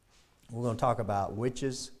We're going to talk about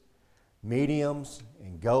witches, mediums,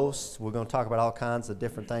 and ghosts. We're going to talk about all kinds of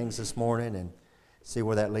different things this morning and see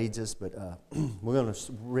where that leads us. But we're going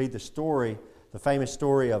to read the story, the famous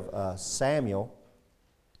story of Samuel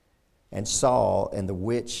and Saul and the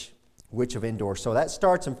witch of Endor. So that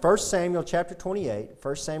starts in 1 Samuel chapter 28.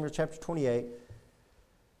 1 Samuel chapter 28,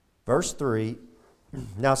 verse 3.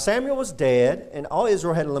 Now Samuel was dead, and all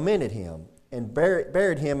Israel had lamented him, and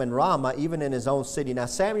buried him in Ramah, even in his own city. Now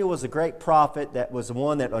Samuel was a great prophet that was the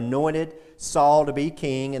one that anointed Saul to be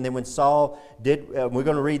king. And then when Saul did, we're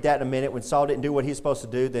going to read that in a minute, when Saul didn't do what he was supposed to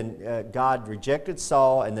do, then God rejected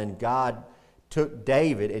Saul, and then God took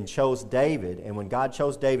David and chose David. And when God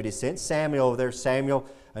chose David, he sent Samuel over there. Samuel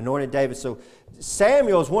anointed David. So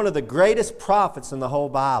Samuel is one of the greatest prophets in the whole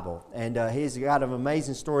Bible. And he's got an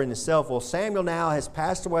amazing story in himself. Well, Samuel now has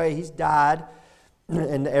passed away. He's died.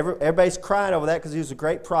 And everybody's crying over that because he was a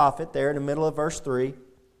great prophet there in the middle of verse 3.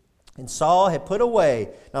 And Saul had put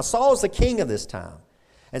away. Now Saul was the king of this time.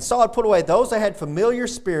 And Saul had put away those that had familiar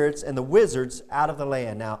spirits and the wizards out of the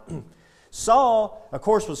land. Now Saul, of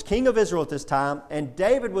course, was king of Israel at this time, and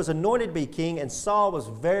David was anointed to be king, and Saul was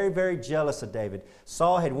very, very jealous of David.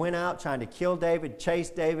 Saul had went out trying to kill David, chase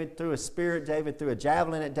David, threw a spear at David, threw a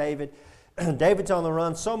javelin at David. David's on the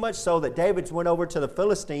run, so much so that David went over to the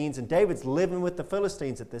Philistines, and David's living with the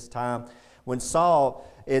Philistines at this time when Saul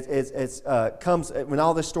comes, when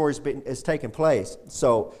all this story is taking place.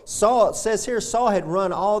 So Saul, it says here, Saul had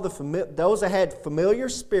run all those that had familiar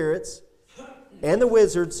spirits and the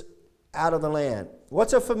wizards out of the land.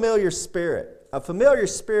 What's a familiar spirit? A familiar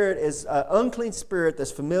spirit is an unclean spirit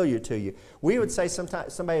that's familiar to you. We would say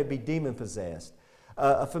sometimes somebody would be demon-possessed.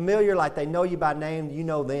 A familiar, like they know you by name, you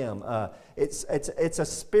know them. It's a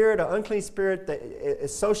spirit, an unclean spirit that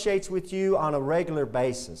associates with you on a regular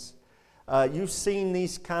basis. You've seen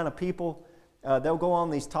these kind of people. They'll go on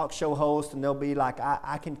these talk show hosts and they'll be like,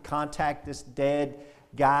 I can contact this dead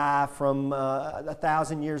guy from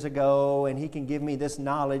 1,000 years ago, and he can give me this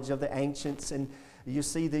knowledge of the ancients. And you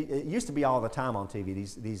see, it used to be all the time on TV,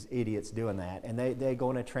 these idiots doing that. And they go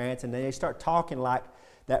in a trance and they start talking like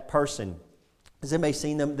that person. Has anybody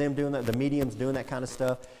seen them doing that? The mediums doing that kind of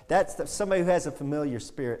stuff? That's somebody who has a familiar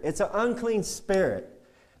spirit. It's an unclean spirit.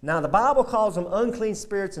 Now, the Bible calls them unclean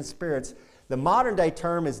spirits and spirits. The modern day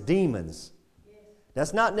term is demons.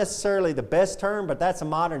 That's not necessarily the best term, but that's a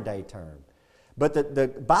modern day term. But the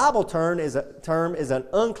Bible term is an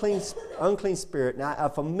unclean spirit. Now, a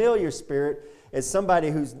familiar spirit is somebody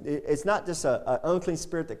it's not just an unclean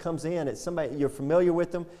spirit that comes in. It's somebody, you're familiar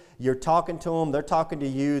with them. You're talking to them. They're talking to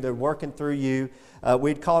you. They're working through you.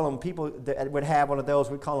 We'd call them, people that would have one of those,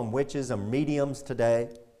 we'd call them witches or mediums today.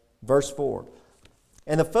 Verse 4.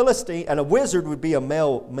 And a wizard would be a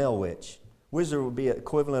male witch. Wizard would be an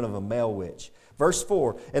equivalent of a male witch. Verse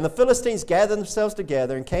 4, and the Philistines gathered themselves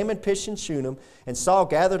together and came and pitched in Shunem, and Saul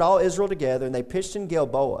gathered all Israel together, and they pitched in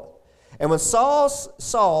Gilboa. And when Saul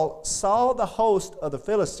saw the host of the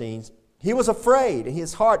Philistines, he was afraid, and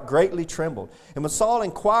his heart greatly trembled. And when Saul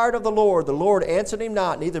inquired of the Lord answered him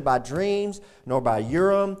not, neither by dreams, nor by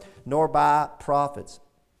Urim, nor by prophets.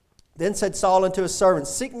 Then said Saul unto his servants,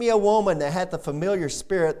 seek me a woman that hath a familiar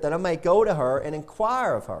spirit, that I may go to her and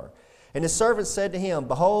inquire of her. And his servant said to him,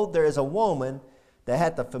 behold, there is a woman that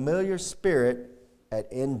hath a familiar spirit at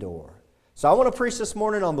Endor. So I want to preach this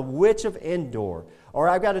morning on the witch of Endor. Or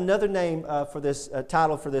I've got another name for this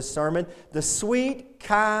title for this sermon. The sweet,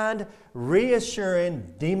 kind,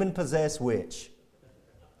 reassuring, demon-possessed witch.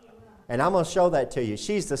 And I'm going to show that to you.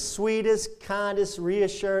 She's the sweetest, kindest,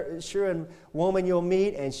 reassuring woman you'll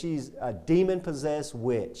meet, and she's a demon-possessed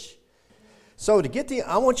witch. So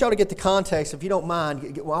I want y'all to get the context, if you don't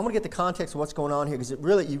mind. I want to get the context of what's going on here, because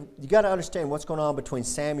you got to understand what's going on between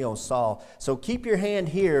Samuel and Saul. So keep your hand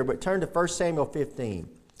here, but turn to 1 Samuel 15.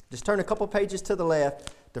 Just turn a couple pages to the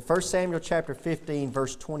left to 1 Samuel chapter 15,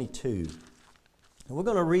 verse 22. And I'm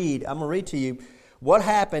going to read to you what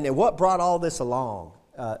happened and what brought all this along.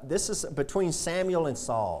 This is between Samuel and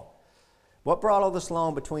Saul. What brought all this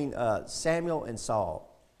along between Samuel and Saul?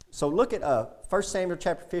 So look at 1 Samuel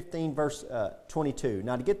chapter 15, verse 22.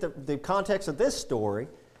 Now, to get the context of this story,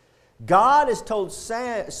 God told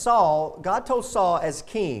Saul as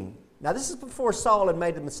king. Now, this is before Saul had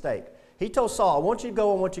made the mistake. He told Saul, I want you to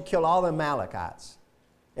go and I want you to kill all the Amalekites.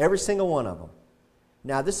 Every single one of them.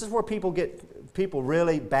 Now, this is where people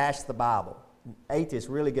really bash the Bible. Atheists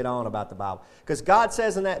really get on about the Bible. Because God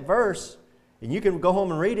says in that verse, and you can go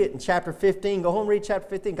home and read it in chapter 15. Go home and read chapter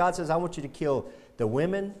 15. God says, I want you to kill the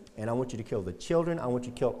women, and I want you to kill the children. I want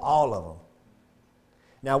you to kill all of them.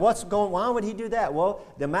 Now, why would he do that? Well,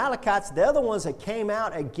 the Amalekites, they're the ones that came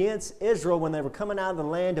out against Israel when they were coming out of the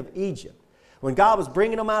land of Egypt. When God was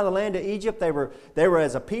bringing them out of the land of Egypt, they were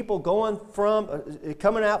as a people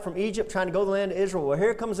coming out from Egypt, trying to go to the land of Israel. Well,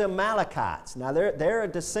 here comes the Amalekites. Now, they're a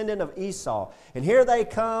descendant of Esau. And here they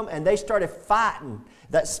come, and they started fighting.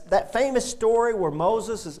 That famous story where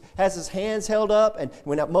Moses has his hands held up, and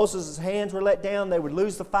when Moses' hands were let down, they would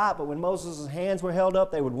lose the fight, but when Moses' hands were held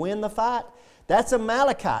up, they would win the fight. That's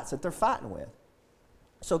Amalekites that they're fighting with.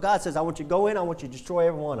 So God says, I want you to go in, I want you to destroy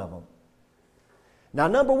every one of them. Now,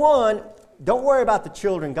 number one, don't worry about the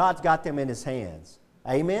children. God's got them in His hands.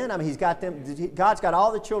 Amen? I mean, He's got them. God's got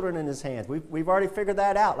all the children in His hands. We've already figured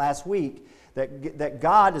that out last week, that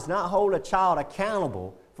God does not hold a child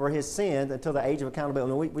accountable for his sins until the age of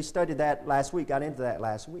accountability. And we studied that last week, got into that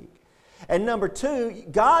last week. And number two,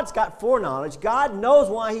 God's got foreknowledge. God knows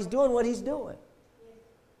why He's doing what He's doing.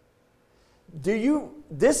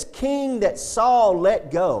 This king that Saul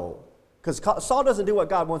let go, because Saul doesn't do what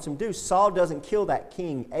God wants him to do. Saul doesn't kill that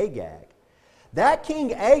king Agag. That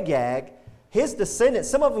king Agag, his descendants,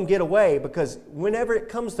 some of them get away because whenever it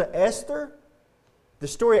comes to Esther, the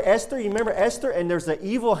story of Esther, you remember Esther? And there's the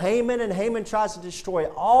evil Haman, and Haman tries to destroy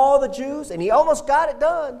all the Jews, and he almost got it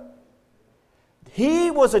done.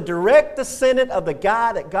 He was a direct descendant of the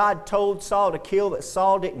guy that God told Saul to kill, that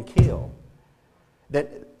Saul didn't kill,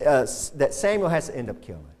 that Samuel has to end up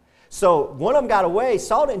killing. So one of them got away.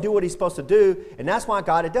 Saul didn't do what he's supposed to do, and that's why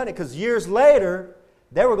God had done it, because years later,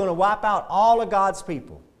 they were going to wipe out all of God's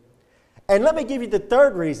people. And let me give you the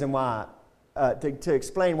third reason why, to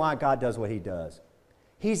explain why God does what He does.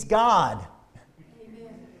 He's God.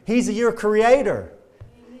 Amen. He's your creator.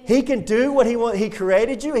 Amen. He can do what He wants. He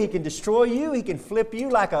created you. He can destroy you. He can flip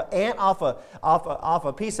you like an ant off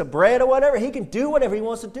a piece of bread or whatever. He can do whatever He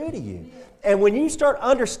wants to do to you. Amen. And when you start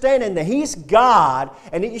understanding that He's God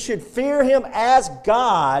and that you should fear Him as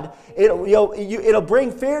God, it'll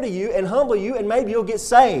bring fear to you and humble you, and maybe you'll get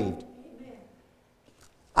saved. Amen.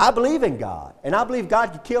 I believe in God, and I believe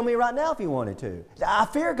God could kill me right now if He wanted to. I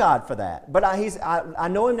fear God for that. But I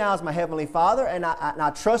know Him now as my Heavenly Father, and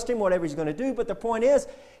I trust Him whatever He's going to do. But the point is,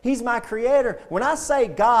 He's my Creator. When I say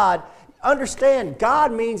God, understand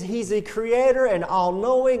God means He's the Creator and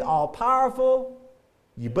all-knowing, all-powerful.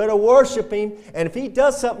 You better worship Him, and if He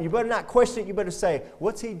does something, you better not question it. You better say,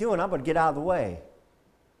 what's He doing? I'm going to get out of the way.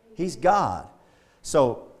 He's God.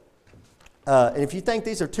 So, and if you think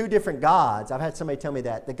these are two different gods, I've had somebody tell me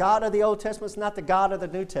that. The God of the Old Testament is not the God of the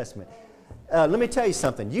New Testament. Let me tell you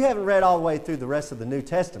something. You haven't read all the way through the rest of the New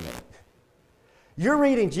Testament. You're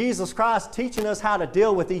reading Jesus Christ teaching us how to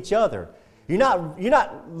deal with each other. You're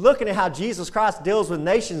not looking at how Jesus Christ deals with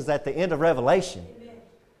nations at the end of Revelation.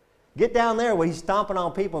 Get down there where He's stomping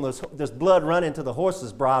on people and there's blood running to the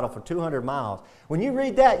horse's bridle for 200 miles. When you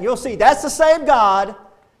read that, you'll see that's the same God.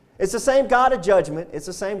 It's the same God of judgment. It's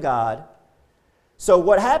the same God. So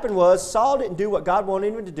what happened was Saul didn't do what God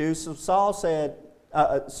wanted him to do. So Saul said,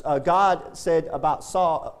 God said about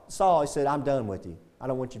Saul, He said, I'm done with you. I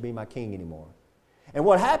don't want you to be my king anymore. And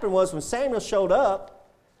what happened was when Samuel showed up,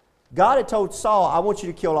 God had told Saul, I want you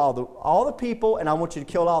to kill all the people, and I want you to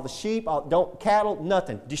kill all the sheep, cattle,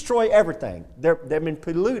 nothing. Destroy everything. They've been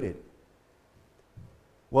polluted.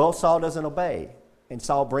 Well, Saul doesn't obey. And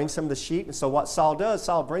Saul brings some of the sheep. And so what Saul does,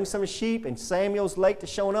 Saul brings some of the sheep, and Samuel's late to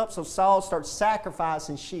showing up, so Saul starts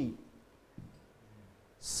sacrificing sheep.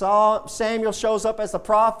 Samuel shows up as the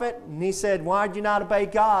prophet, and he said, why did you not obey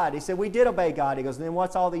God? He said, we did obey God. He goes, then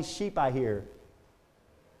what's all these sheep I hear?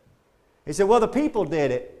 He said, well, the people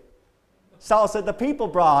did it. Saul said, the people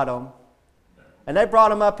brought them. And they brought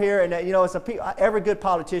them up here, and it's every good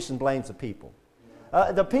politician blames the people.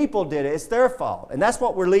 The people did it. It's their fault. And that's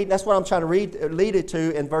what that's what I'm trying to lead it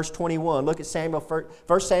to in verse 21. Look at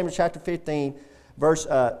 1 Samuel chapter 15, verse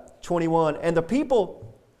 21. And the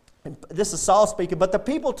people, this is Saul speaking, but the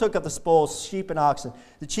people took of the spoils, sheep and oxen,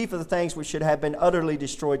 the chief of the things which should have been utterly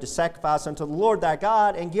destroyed, to sacrifice unto the Lord thy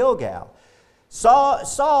God in Gilgal.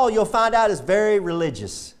 Saul, you'll find out, is very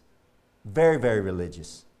religious. Very, very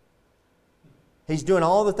religious. He's doing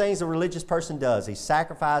all the things a religious person does. He's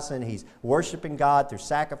sacrificing. He's worshiping God through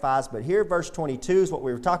sacrifice. But here, verse 22 is what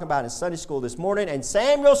we were talking about in Sunday school this morning. And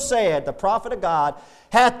Samuel said, the prophet of God,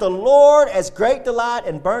 hath the Lord as great delight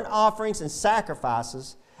in burnt offerings and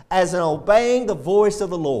sacrifices as in obeying the voice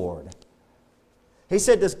of the Lord. He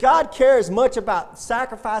said, does God care as much about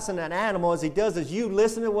sacrificing an animal as He does as you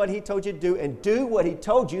listen to what He told you to do and do what He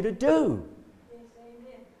told you to do?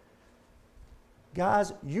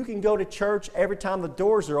 Guys, you can go to church every time the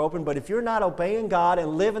doors are open, but if you're not obeying God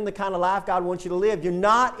and living the kind of life God wants you to live, you're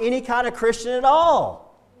not any kind of Christian at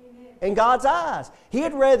all. Amen. in God's eyes.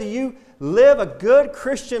 He'd rather you live a good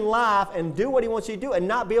Christian life and do what He wants you to do and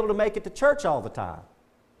not be able to make it to church all the time.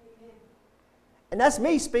 And that's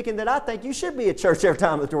me speaking that I think you should be at church every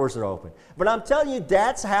time the doors are open. But I'm telling you,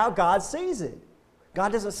 that's how God sees it.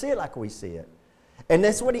 God doesn't see it like we see it. And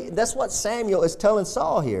that's what Samuel is telling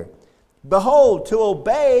Saul here. Behold, to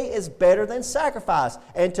obey is better than sacrifice,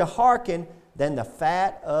 and to hearken than the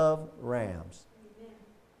fat of rams. Amen.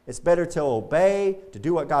 It's better to obey, to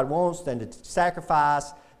do what God wants, than to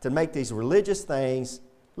sacrifice, to make these religious things.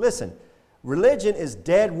 Listen, religion is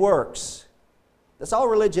dead works. That's all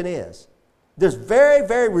religion is. There's very,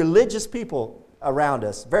 very religious people around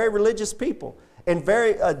us, very religious people, and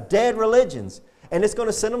very dead religions. And it's going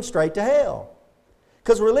to send them straight to hell.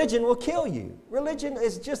 Because religion will kill you. Religion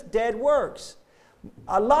is just dead works.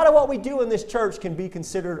 A lot of what we do in this church can be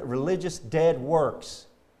considered religious dead works.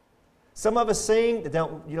 Some of us sing,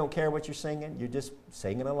 you don't care what you're singing. You're just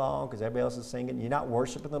singing along because everybody else is singing. You're not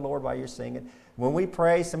worshiping the Lord while you're singing. When we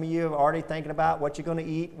pray, some of you are already thinking about what you're going to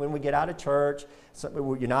eat when we get out of church.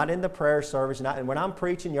 So you're not in the prayer service. And when I'm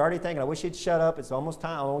preaching, you're already thinking, I wish you'd shut up. It's almost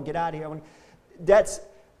time. I want to get out of here.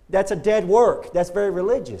 That's a dead work. That's very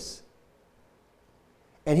religious.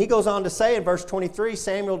 And he goes on to say in verse 23,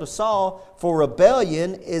 Samuel to Saul, for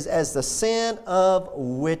rebellion is as the sin of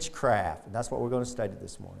witchcraft. And that's what we're going to study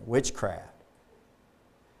this morning, witchcraft.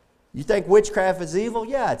 You think witchcraft is evil?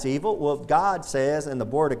 Yeah, it's evil. Well, God says in the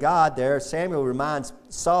Word of God there, Samuel reminds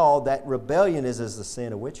Saul that rebellion is as the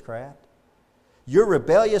sin of witchcraft. Your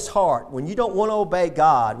rebellious heart, when you don't want to obey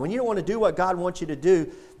God, when you don't want to do what God wants you to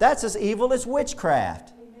do, that's as evil as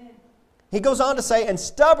witchcraft. He goes on to say, and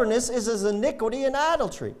stubbornness is as iniquity and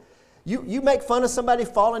idolatry. You make fun of somebody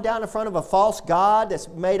falling down in front of a false god that's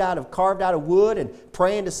carved out of wood and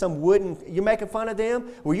praying to some wood, and you're making fun of them?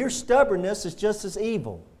 Well, your stubbornness is just as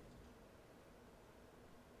evil.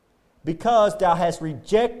 Because thou hast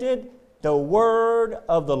rejected the word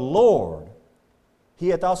of the Lord, He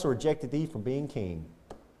hath also rejected thee from being king.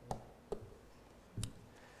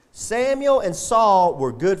 Samuel and Saul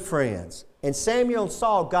were good friends. And Samuel and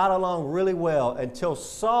Saul got along really well until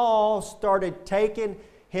Saul started taking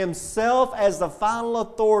himself as the final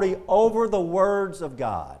authority over the words of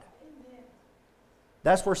God. Amen.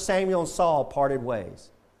 That's where Samuel and Saul parted ways.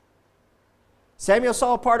 Samuel and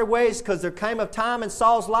Saul parted ways because there came a time in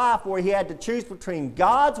Saul's life where he had to choose between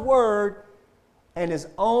God's word and his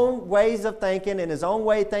own ways of thinking, and his own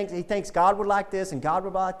way he thinks God would like this and God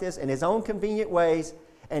would like this, and his own convenient ways.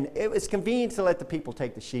 And it was convenient to let the people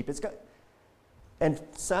take the sheep. And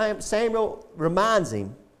Samuel reminds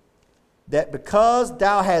him that because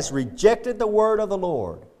thou hast rejected the word of the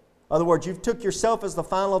Lord, in other words, you've took yourself as the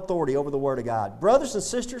final authority over the word of God. Brothers and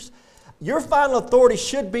sisters, your final authority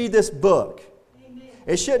should be this book. Amen.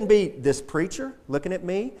 It shouldn't be this preacher looking at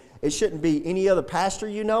me. It shouldn't be any other pastor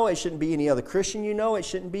you know. It shouldn't be any other Christian you know. It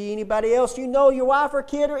shouldn't be anybody else you know, your wife or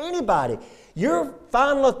kid or anybody. Your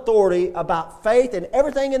final authority about faith and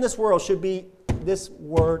everything in this world should be this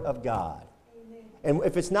word of God. And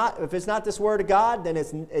if it's not this word of God, then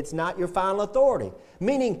it's not your final authority.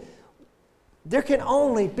 Meaning, there can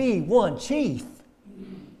only be one chief.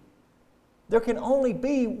 There can only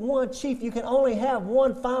be one chief. You can only have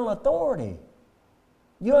one final authority.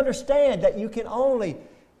 You understand that you can only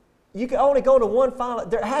go to one final.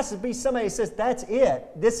 There has to be somebody that says, that's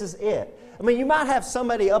it. This is it. I mean, you might have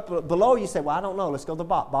somebody up below you say, well, I don't know. Let's go to the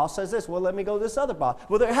boss. Boss says this. Well, let me go to this other boss.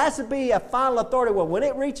 Well, there has to be a final authority. Well, when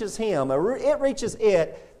it reaches him, or it reaches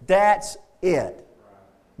it, that's it.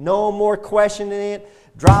 No more questioning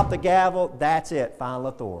it. Drop the gavel. That's it. Final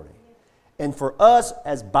authority. And for us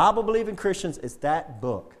as Bible-believing Christians, it's that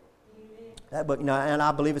book. That book. Now, and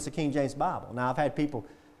I believe it's the King James Bible. Now, I've had people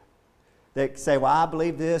that say, well, I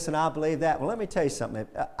believe this and I believe that. Well, let me tell you something.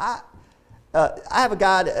 I have a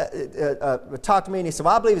guy talk to me and he said,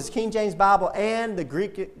 well, I believe it's the King James Bible and the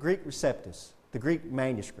Greek Receptus, the Greek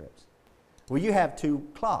manuscripts. Well, you have two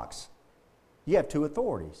clocks. You have two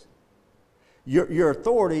authorities. Your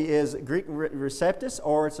authority is Greek Receptus,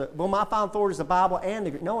 or my final authority is the Bible and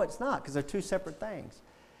the Greek. No, it's not, because they're two separate things.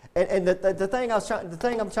 And the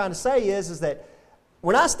thing I'm trying to say is that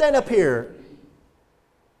when I stand up here,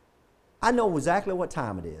 I know exactly what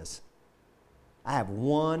time it is. I have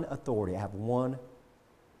one authority. I have one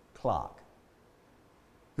clock.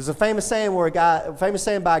 There's a famous saying by a guy,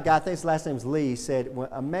 I think his last name is Lee, said,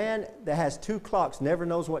 a man that has two clocks never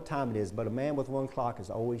knows what time it is, but a man with one clock is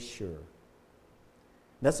always sure.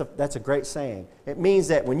 That's a great saying. It means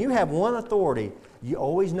that when you have one authority, you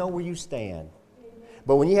always know where you stand.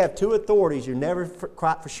 But when you have two authorities, you're never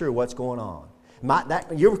quite for sure what's going on.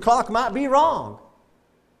 Your clock might be wrong.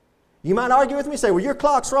 You might argue with me and say, well, your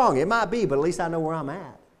clock's wrong. It might be, but at least I know where I'm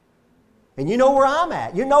at. And you know where I'm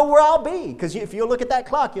at. You know where I'll be. Because if you look at that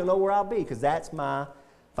clock, you'll know where I'll be. Because that's my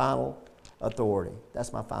final authority.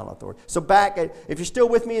 That's my final authority. So if you're still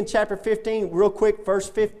with me in chapter 15, real quick, verse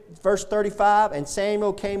 35, and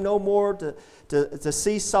Samuel came no more to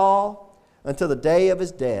see Saul until the day of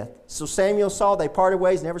his death. So Samuel and Saul, they parted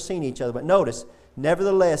ways, never seen each other. But notice,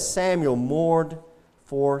 nevertheless, Samuel mourned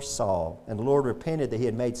for Saul, and the Lord repented that he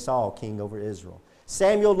had made Saul king over Israel.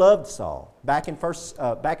 Samuel loved Saul. Back in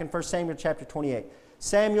 1 Samuel chapter 28,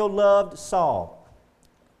 Samuel loved Saul.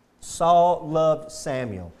 Saul loved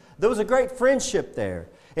Samuel. There was a great friendship there.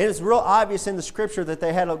 And it's real obvious in the Scripture that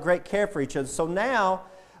they had a great care for each other. So now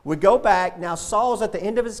we go back. Now Saul's at the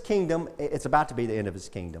end of his kingdom. It's about to be the end of his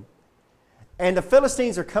kingdom. And the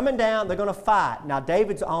Philistines are coming down. They're going to fight. Now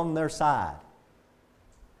David's on their side.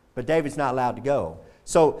 But David's not allowed to go.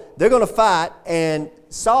 So they're going to fight, and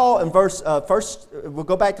Saul in we'll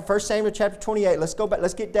go back to 1 Samuel chapter 28. Let's go back.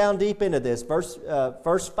 Let's get down deep into this. Verse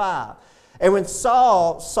 5. And when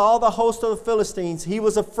Saul saw the host of the Philistines, he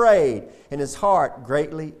was afraid, and his heart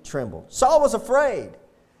greatly trembled. Saul was afraid.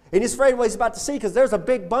 And he's afraid of what he's about to see because there's a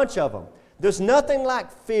big bunch of them. There's nothing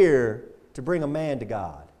like fear to bring a man to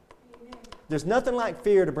God. Amen. There's nothing like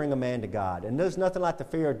fear to bring a man to God. And there's nothing like the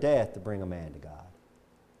fear of death to bring a man to God.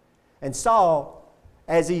 And Saul,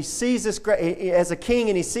 as he sees this as a king,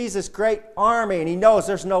 and he sees this great army, and he knows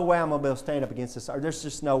there's no way I'm going to be able to stand up against this. There's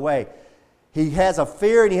just no way. He has a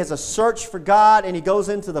fear, and he has a search for God, and he goes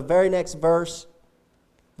into the very next verse,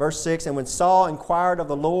 verse 6. And when Saul inquired of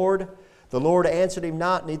the Lord answered him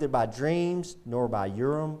not, neither by dreams, nor by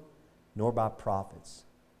Urim, nor by prophets.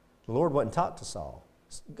 The Lord wouldn't talk to Saul.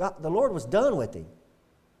 The Lord was done with him.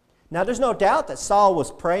 Now, there's no doubt that Saul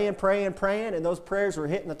was praying, and those prayers were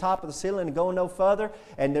hitting the top of the ceiling and going no further,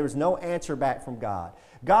 and there was no answer back from God.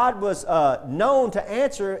 God was known to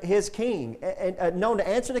answer his king, and known to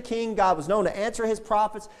answer the king. God was known to answer his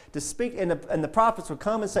prophets, to speak, and the prophets would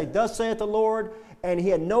come and say, "Thus saith the Lord," and he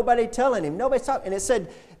had nobody telling him. Nobody's talking. And it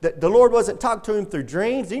said that the Lord wasn't talking to him through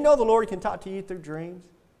dreams. Do you know the Lord can talk to you through dreams?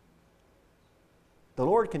 The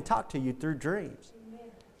Lord can talk to you through dreams.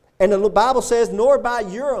 And the Bible says, nor by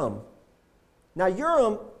Urim. Now,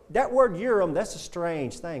 Urim, that word Urim, that's a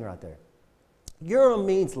strange thing right there. Urim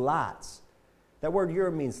means lights. That word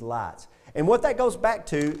Urim means lights. And what that goes back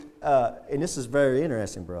to, and this is very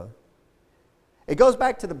interesting, brother, it goes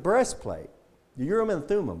back to the breastplate, the Urim and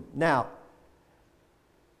Thummim. Now,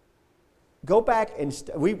 go back and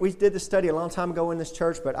we did this study a long time ago in this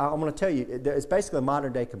church, but I'm going to tell you, it's basically a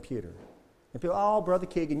modern-day computer. And people, oh, Brother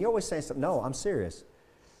Keegan, you're always saying something. No, I'm serious.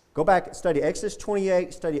 Go back and study Exodus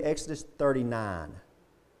 28, study Exodus 39.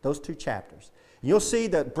 Those two chapters. You'll see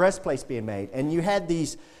the breastplates being made. And you had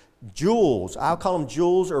these jewels. I'll call them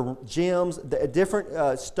jewels or gems. The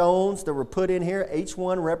different stones that were put in here. Each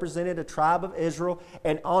one represented a tribe of Israel.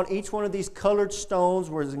 And on each one of these colored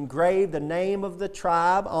stones was engraved the name of the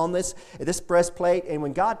tribe on this breastplate. And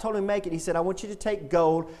when God told him to make it, he said, I want you to take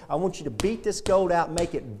gold. I want you to beat this gold out,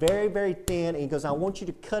 make it very, very thin. And he goes, I want you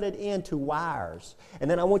to cut it into wires.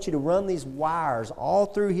 And then I want you to run these wires all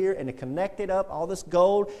through here and to connect it up, all this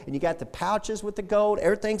gold. And you got the pouches with the gold.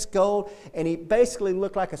 Everything's gold. And he basically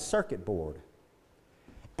looked like a circuit board.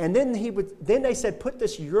 And then they said, put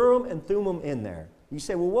this Urim and Thummim in there. You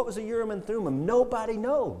say, well, what was a Urim and Thummim? Nobody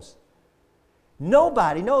knows.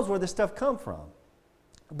 Nobody knows where this stuff come from.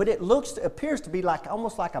 But it appears to be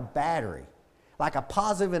almost like a battery, like a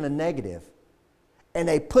positive and a negative. And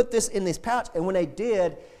they put this in this pouch, and when they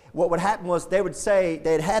did, what would happen was they would say,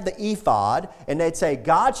 they'd have the ephod, and they'd say,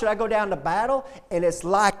 God, should I go down to battle? And it's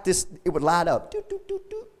like this, it would light up. Doot, doot, doot,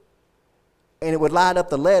 doot. And it would light up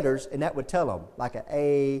the letters, and that would tell them, like an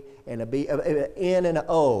A and a B, an N and an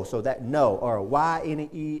O, so that no, or a Y and an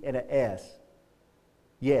E and an S.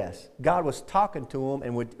 Yes, God was talking to them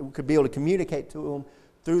and could be able to communicate to them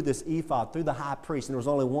through this ephod, through the high priest, and there was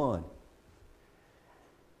only one.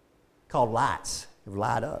 Called lights. It would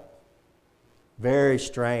light up. Very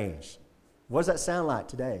strange. What does that sound like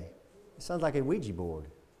today? It sounds like a Ouija board.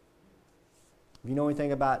 If you know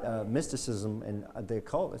anything about mysticism and the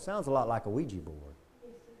occult, it sounds a lot like a Ouija board.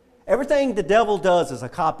 Everything the devil does is a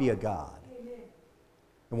copy of God.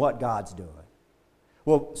 And what God's doing.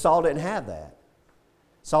 Well, Saul didn't have that.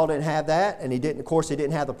 Saul didn't have that, and he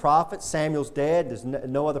didn't have the prophets. Samuel's dead. There's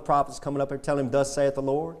no other prophets coming up here telling him, thus saith the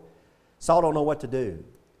Lord. Saul don't know what to do.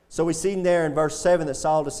 So we see there in verse 7 that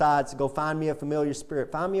Saul decides to go find me a familiar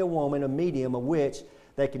spirit. Find me a woman, a medium, a witch,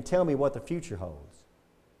 that can tell me what the future holds.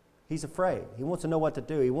 He's afraid. He wants to know what to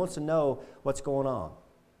do. He wants to know what's going on.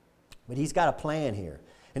 But he's got a plan here.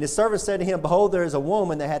 And his servant said to him, Behold, there is a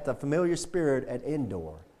woman that hath the familiar spirit at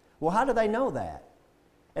Endor. Well, how do they know that?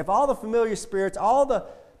 If all the familiar spirits, all the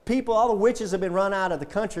people, all the witches have been run out of the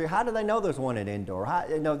country, how do they know there's one at Endor?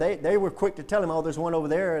 They were quick to tell him, oh, there's one over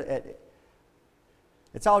there.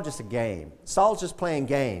 It's all just a game. Saul's just playing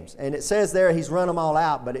games. And it says there he's run them all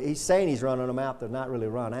out, but he's saying he's running them out. They're not really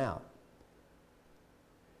run out.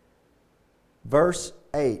 Verse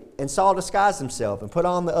 8, And Saul disguised himself and put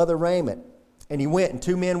on the other raiment. And he went, and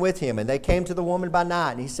 2 men with him. And they came to the woman by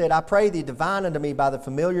night. And he said, I pray thee, divine unto me by the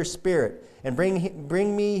familiar spirit, and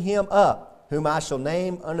bring me him up, whom I shall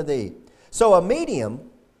name unto thee. So a medium,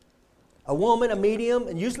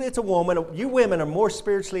 and usually it's a woman. You women are more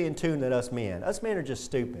spiritually in tune than us men. Us men are just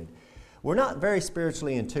stupid. We're not very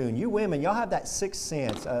spiritually in tune. You women, y'all have that sixth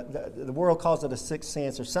sense. The world calls it a sixth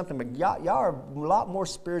sense or something, but y'all are a lot more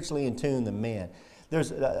spiritually in tune than men.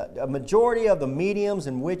 There's a majority of the mediums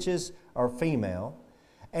and witches are female,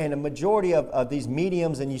 and a majority of these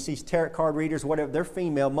mediums, and you see tarot card readers, whatever, they're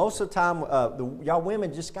female. Most of the time, y'all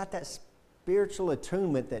women just got that spiritual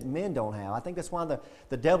attunement that men don't have. I think that's why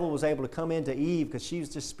the devil was able to come into Eve, because she was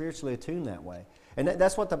just spiritually attuned that way. And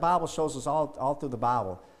that's what the Bible shows us all through the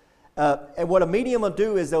Bible. And what a medium will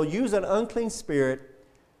do is they'll use an unclean spirit.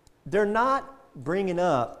 They're not bringing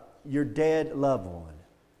up your dead loved one.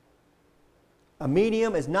 A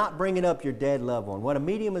medium is not bringing up your dead loved one. What a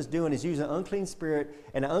medium is doing is using an unclean spirit,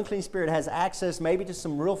 and an unclean spirit has access maybe to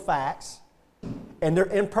some real facts, and they're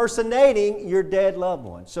impersonating your dead loved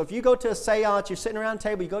one. So if you go to a seance, you're sitting around a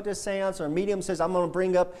table, you go to a seance, or a medium says, I'm going to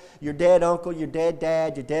bring up your dead uncle, your dead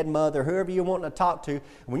dad, your dead mother, whoever you're wanting to talk to.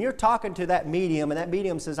 When you're talking to that medium, and that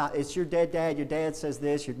medium says, it's your dead dad, your dad says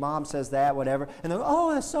this, your mom says that, whatever, and they're like,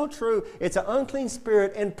 oh, that's so true. It's an unclean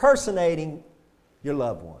spirit impersonating your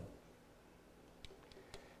loved one.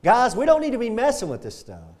 Guys, we don't need to be messing with this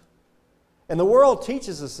stuff. And the world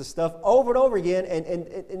teaches us this stuff over and over again,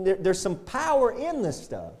 and there's some power in this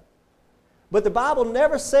stuff. But the Bible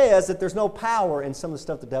never says that there's no power in some of the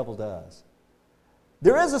stuff the devil does.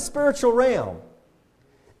 There is a spiritual realm.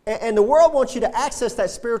 And the world wants you to access that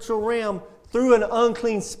spiritual realm through an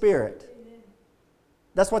unclean spirit.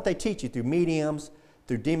 That's what they teach you, through mediums,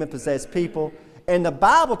 through demon-possessed people. And the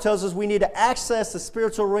Bible tells us we need to access the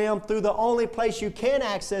spiritual realm through the only place you can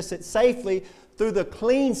access it safely, through the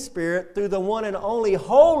clean spirit, through the one and only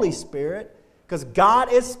Holy Spirit, because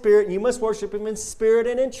God is spirit and you must worship Him in spirit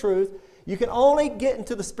and in truth. You can only get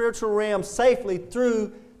into the spiritual realm safely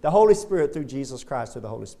through the Holy Spirit, through Jesus Christ, through the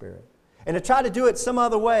Holy Spirit. And to try to do it some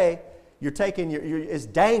other way, it's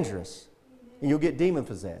dangerous, and you'll get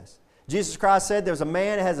demon-possessed. Jesus Christ said there's a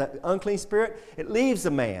man that has an unclean spirit, it leaves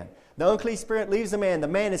the man. The unclean spirit leaves the man. The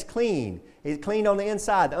man is clean. He's clean on the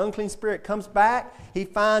inside. The unclean spirit comes back. He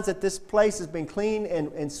finds that this place has been cleaned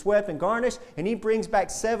and swept and garnished, and he brings back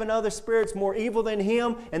 7 other spirits more evil than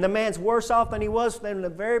him, and the man's worse off than he was from the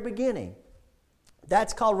very beginning.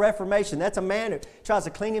 That's called reformation. That's a man who tries to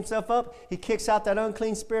clean himself up. He kicks out that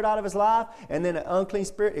unclean spirit out of his life, and then the unclean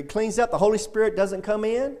spirit, it cleans up. The Holy Spirit doesn't come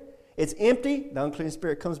in. It's empty. The unclean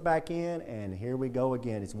spirit comes back in, and here we go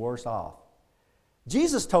again. It's worse off.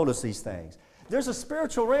 Jesus told us these things. There's a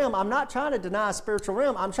spiritual realm. I'm not trying to deny a spiritual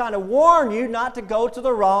realm. I'm trying to warn you not to go to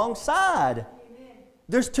the wrong side. Amen.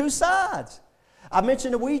 There's 2 sides. I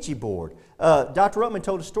mentioned the Ouija board. Dr. Ruttman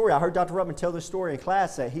told a story. I heard Dr. Ruttman tell this story in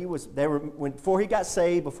class that before he got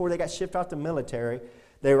saved, before they got shipped off to the military,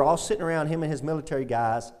 they were all sitting around, him and his military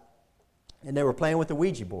guys, and they were playing with the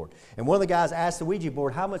Ouija board. And one of the guys asked the Ouija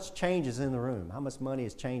board, how much change is in the room? How much money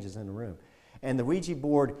is changes in the room? And the Ouija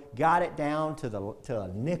board got it down to a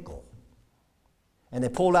nickel. And they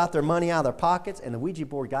pulled out their money out of their pockets, and the Ouija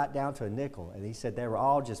board got down to a nickel. And he said they were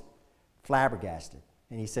all just flabbergasted.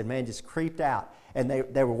 And he said, man, just creeped out. And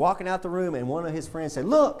they were walking out the room, and one of his friends said,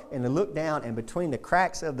 look. And they looked down, and between the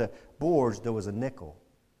cracks of the boards, there was a nickel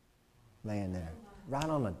laying there. Right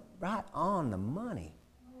on the money.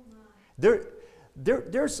 There's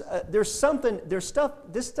stuff,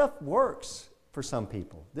 this stuff works. For some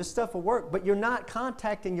people, this stuff will work, but you're not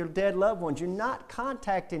contacting your dead loved ones. You're not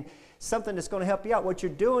contacting something that's going to help you out. What you're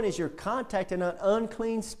doing is you're contacting an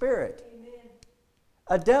unclean spirit. Amen.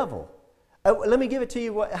 A devil. Let me give it to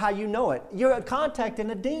you how you know it. You're contacting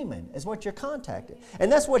a demon is what you're contacting. And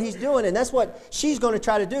that's what he's doing, and that's what she's going to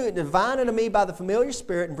try to do. Divine unto me by the familiar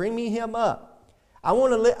spirit and bring me him up. I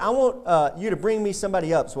want you to bring me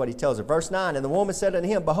somebody up, is what he tells her. Verse 9, and the woman said unto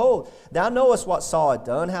him, Behold, thou knowest what Saul had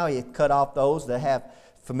done, how he had cut off those that have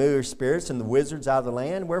familiar spirits and the wizards out of the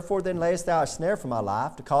land. Wherefore then layest thou a snare for my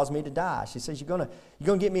life to cause me to die? She says, you're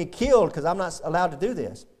gonna get me killed because I'm not allowed to do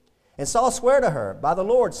this. And Saul sware to her by the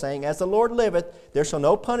Lord, saying, As the Lord liveth, there shall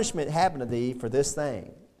no punishment happen to thee for this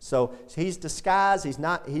thing. So he's disguised.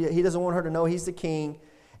 He doesn't want her to know he's the king.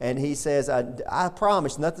 And he says, I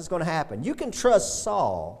promise nothing's going to happen. You can trust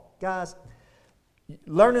Saul. Guys,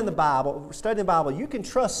 learning the Bible, studying the Bible, you can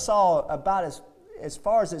trust Saul about as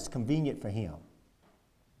far as it's convenient for him.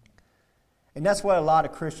 And that's what a lot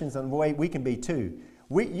of Christians, and the way we can be too.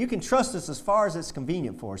 You can trust us as far as it's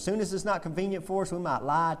convenient for us. As soon as it's not convenient for us, we might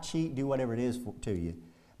lie, cheat, do whatever it is to you.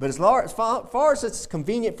 But as far as it's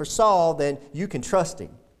convenient for Saul, then you can trust him.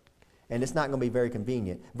 And it's not going to be very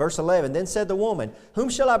convenient. Verse 11, then said the woman, whom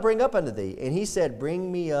shall I bring up unto thee? And he said,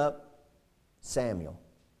 bring me up Samuel.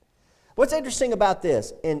 What's interesting about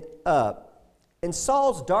this, in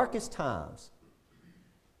Saul's darkest times,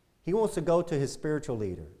 he wants to go to his spiritual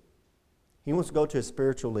leader. He wants to go to his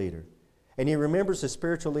spiritual leader. And he remembers his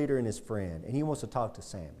spiritual leader and his friend. And he wants to talk to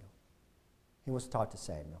Samuel. He wants to talk to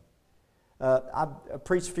Samuel. I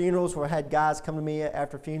preached funerals where I had guys come to me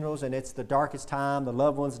after funerals, and it's the darkest time, the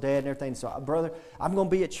loved one's dead and everything. So, brother, I'm going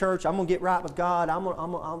to be at church. I'm going to get right with God. I'm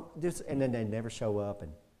and then they never show up.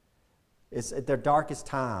 And it's at their darkest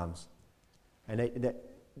times. And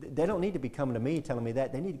they don't need to be coming to me telling me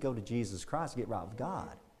that. They need to go to Jesus Christ to get right with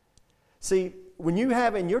God. See, when you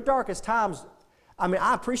have in your darkest times, I mean,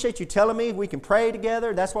 I appreciate you telling me we can pray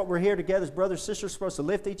together. That's what we're here together as brothers and sisters, supposed to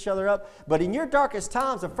lift each other up. But in your darkest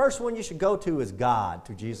times, the first one you should go to is God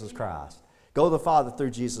through Jesus Christ. Go to the Father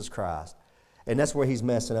through Jesus Christ. And that's where he's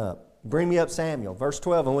messing up. Bring me up Samuel. Verse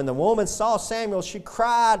 12, and when the woman saw Samuel, she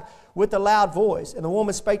cried with a loud voice. And the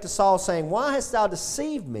woman spake to Saul, saying, why hast thou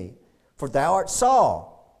deceived me? For thou art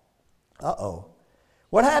Saul. Uh-oh.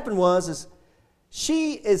 What happened was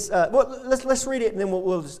she is, let's read it and then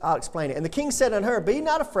I'll explain it. And the king said unto her, be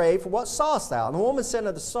not afraid, for what sawest thou? And the woman said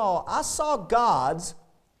unto Saul, I saw gods,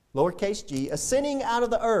 lowercase g, ascending out of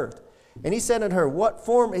the earth. And he said unto her, what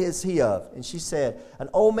form is he of? And she said, an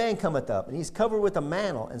old man cometh up, and he's covered with a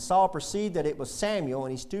mantle. And Saul perceived that it was Samuel,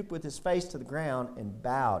 and he stooped with his face to the ground and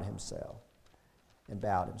bowed himself.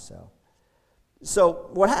 So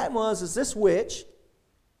what happened was this witch,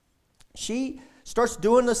 she starts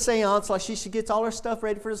doing the seance, like she gets all her stuff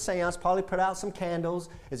ready for the seance, probably put out some candles,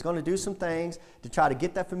 is going to do some things to try to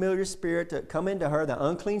get that familiar spirit to come into her, the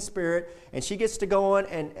unclean spirit, and she gets to going,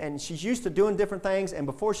 and she's used to doing different things, and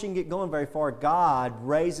before she can get going very far, God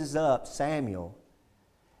raises up Samuel,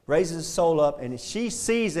 raises his soul up, and she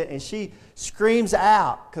sees it, and she screams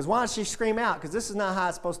out. Because why does she scream out? Because this is not how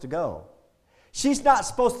it's supposed to go. She's not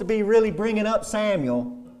supposed to be really bringing up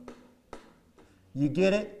Samuel. You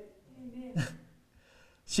get it?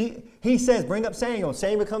 He says, bring up Samuel.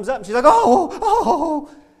 Samuel comes up, and she's like, oh.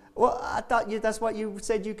 Well, I thought that's what you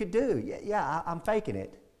said you could do. Yeah, I'm faking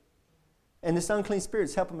it. And this unclean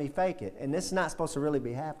spirit's helping me fake it. And this is not supposed to really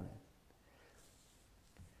be happening.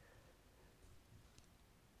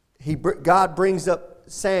 God brings up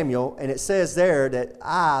Samuel, and it says there that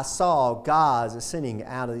I saw gods ascending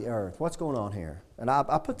out of the earth. What's going on here? And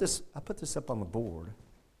I put this up on the board.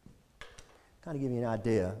 Kind of give you an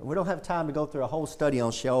idea. We don't have time to go through a whole study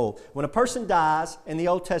on Sheol. When a person dies in the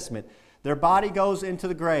Old Testament, their body goes into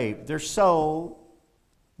the grave. Their soul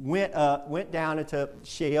went down into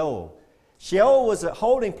Sheol. Sheol was a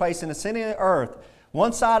holding place in the center of the earth.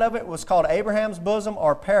 One side of it was called Abraham's bosom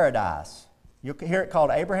or paradise. You'll hear it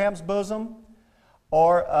called Abraham's bosom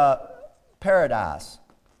or paradise.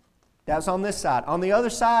 That's on this side. On the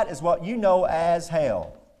other side is what you know as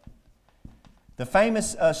hell. The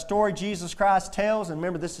famous story Jesus Christ tells, and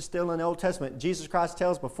remember this is still in the Old Testament, Jesus Christ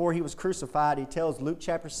tells before he was crucified, he tells Luke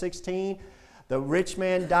chapter 16, the rich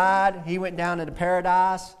man died, he went down into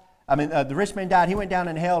paradise. The rich man died, he went down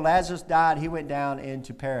in hell. Lazarus died, he went down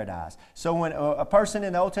into paradise. So when a person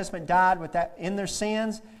in the Old Testament died with that in their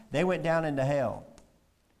sins, they went down into hell.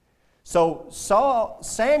 So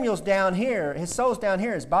Samuel's down here, his soul's down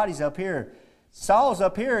here, his body's up here. Saul's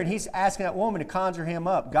up here, and he's asking that woman to conjure him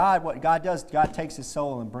up. What God does, God takes his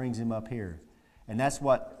soul and brings him up here. And that's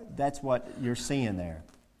what you're seeing there,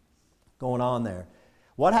 going on there.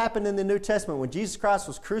 What happened in the New Testament? When Jesus Christ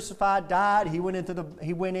was crucified, died, he went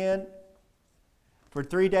in for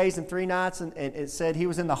 3 days and 3 nights, and it said he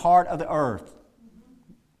was in the heart of the earth.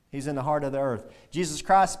 He's in the heart of the earth. Jesus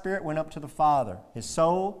Christ's spirit went up to the Father. His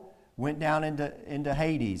soul went down into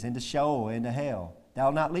Hades, into Sheol, into hell. Thou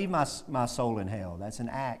wilt not leave my soul in hell. That's in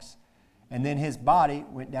Acts. And then his body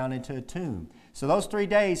went down into a tomb. So those 3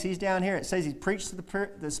 days, he's down here. It says he preached to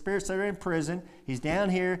the spirits that are in prison. He's down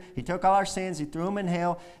here. He took all our sins. He threw them in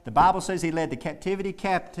hell. The Bible says he led the captivity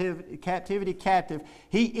captive.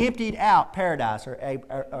 He emptied out paradise or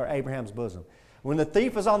Abraham's bosom. When the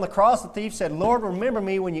thief was on the cross, the thief said, Lord, remember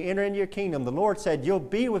me when you enter into your kingdom. The Lord said, you'll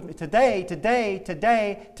be with me today,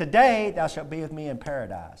 thou shalt be with me in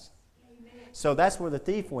paradise. Amen. So that's where the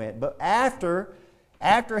thief went. But after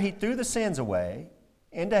he threw the sins away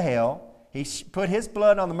into hell, he put his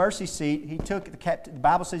blood on the mercy seat. He took the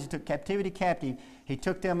Bible says he took captivity captive. He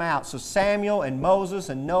took them out. So Samuel and Moses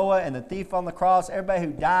and Noah and the thief on the cross, everybody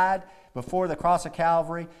who died before the cross of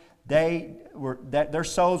Calvary, their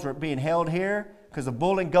souls were being held here because the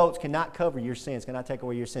bull and goats cannot cover your sins, cannot take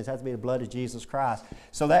away your sins. It has to be the blood of Jesus Christ.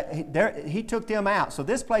 So he took them out. So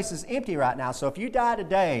this place is empty right now. So if you die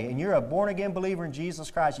today and you're a born-again believer in Jesus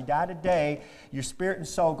Christ, you die today, your spirit and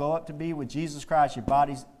soul go up to be with Jesus Christ, your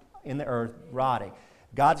body's in the earth rotting.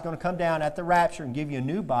 God's going to come down at the rapture and give you a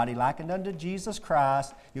new body likened unto Jesus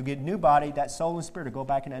Christ. You'll get a new body. That soul and spirit will go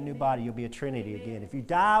back in that new body. You'll be a Trinity again. If you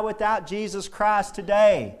die without Jesus Christ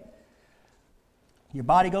today, your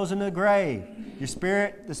body goes into the grave. Your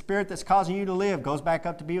spirit, the spirit that's causing you to live, goes back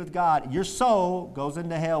up to be with God. Your soul goes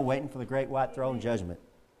into hell waiting for the great white throne judgment.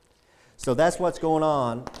 So that's what's going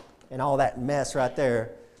on and all that mess right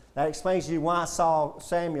there. That explains to you why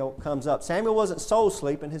Samuel comes up. Samuel wasn't soul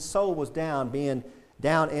sleeping. His soul was down in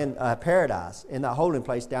paradise, in the holding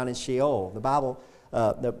place down in Sheol. The Bible,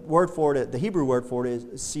 the word for it, the Hebrew word for it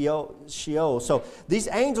is Sheol. So these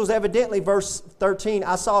angels evidently, verse 13,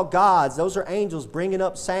 I saw gods. Those are angels bringing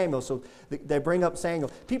up Samuel. So they bring up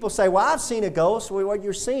Samuel. People say, well, I've seen a ghost. Well, what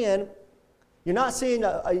you're seeing, you're not seeing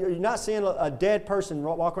a dead person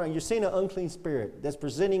walk around. You're seeing an unclean spirit that's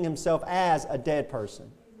presenting himself as a dead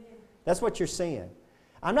person. That's what you're seeing.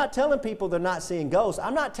 I'm not telling people they're not seeing ghosts.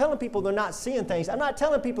 I'm not telling people they're not seeing things. I'm not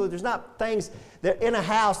telling people that there's not things that in a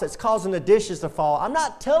house that's causing the dishes to fall. I'm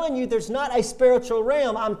not telling you there's not a spiritual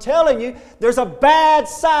realm. I'm telling you there's a bad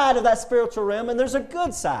side of that spiritual realm and there's a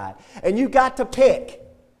good side. And you got to pick.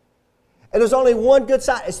 And there's only one good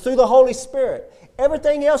side. It's through the Holy Spirit.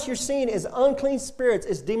 Everything else you're seeing is unclean spirits.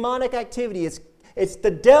 It's demonic activity. It's the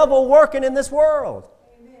devil working in this world.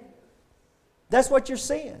 Amen. That's what you're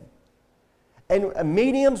seeing. And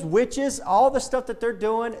mediums, witches, all the stuff that they're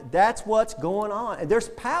doing, that's what's going on. And there's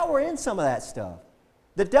power in some of that stuff.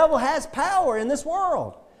 The devil has power in this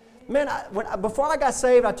world. Man, before I got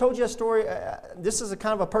saved, I told you a story. This is a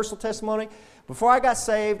kind of a personal testimony. Before I got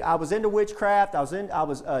saved, I was into witchcraft. I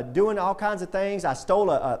was doing all kinds of things. I stole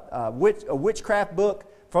a witchcraft book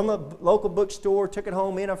from the local bookstore, took it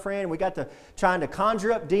home, me and a friend. We got to trying to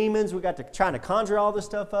conjure up demons. We got to trying to conjure all this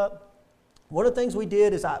stuff up. One of the things we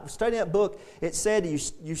did is I was studying that book. It said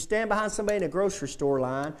you stand behind somebody in a grocery store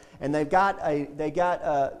line, and they've got you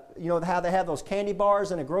know how they have those candy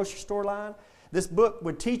bars in a grocery store line. This book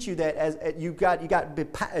would teach you that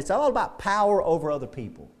it's all about power over other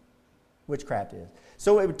people. Witchcraft is.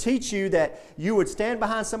 So it would teach you that you would stand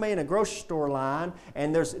behind somebody in a grocery store line,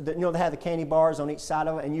 and they have the candy bars on each side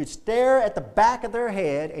of it, and you'd stare at the back of their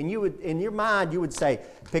head, and you would, in your mind, you would say,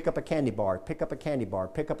 pick up a candy bar, pick up a candy bar,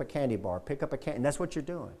 pick up a candy bar, pick up a candy, and that's what you're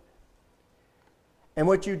doing. And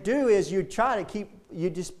what you do is you try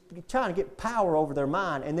to get power over their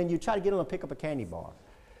mind, and then you try to get them to pick up a candy bar.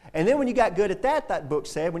 And then when you got good at that book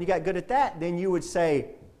said, when you got good at that, then you would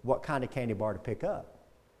say, what kind of candy bar to pick up?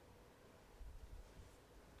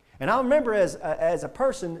 And I remember as a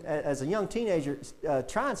person, as a young teenager,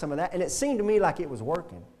 trying some of that, and it seemed to me like it was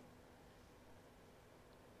working.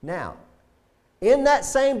 Now, in that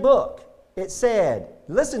same book, it said,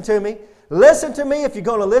 listen to me if you're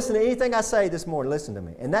going to listen to anything I say this morning, listen to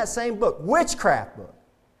me. In that same book, witchcraft book,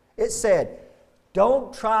 it said,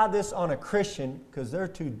 don't try this on a Christian because they're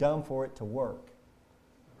too dumb for it to work.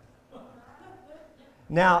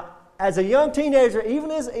 Now, as a young teenager, even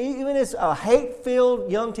as a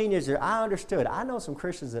hate-filled young teenager, I understood. I know some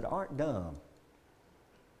Christians that aren't dumb.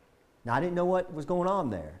 Now, I didn't know what was going on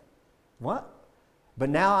there. What? But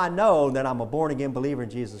now I know that I'm a born-again believer in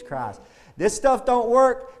Jesus Christ. This stuff don't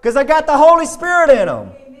work because I got the Holy Spirit in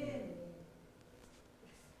them. Amen.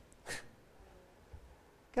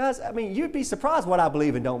 Guys, I mean, you'd be surprised what I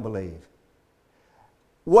believe and don't believe.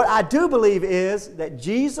 What I do believe is that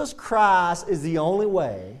Jesus Christ is the only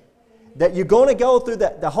way. That you're going to go through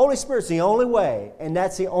that. The Holy Spirit's the only way, and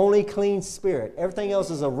that's the only clean spirit. Everything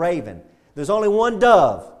else is a raven. There's only one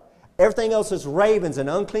dove. Everything else is ravens and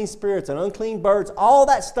unclean spirits and unclean birds. All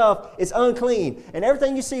that stuff is unclean. And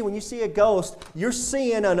everything you see, when you see a ghost, you're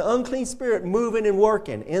seeing an unclean spirit moving and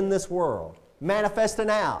working in this world, manifesting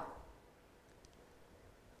out.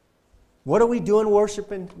 What are we doing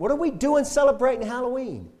worshiping? What are we doing celebrating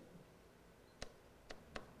Halloween?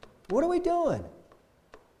 What are we doing?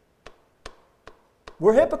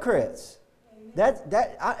 We're hypocrites.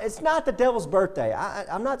 It's not the devil's birthday.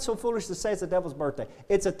 I'm not so foolish to say it's the devil's birthday.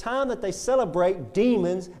 It's a time that they celebrate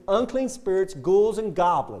demons, unclean spirits, ghouls, and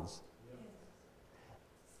goblins.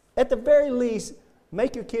 At the very least,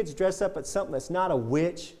 make your kids dress up as something that's not a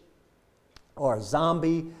witch or a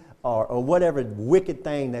zombie or whatever wicked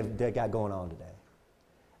thing they got going on today.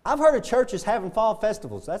 I've heard of churches having fall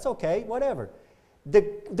festivals. That's okay, whatever.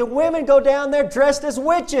 The women go down there dressed as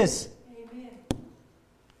witches. Amen.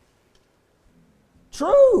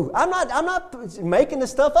 True. I'm not making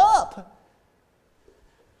this stuff up.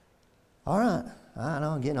 All right. I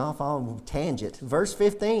know I'm getting off on a tangent. Verse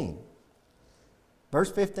 15.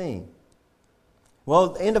 Verse 15.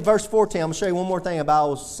 Well, end of verse 14, I'm going to show you one more thing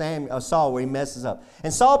about Saul where he messes up.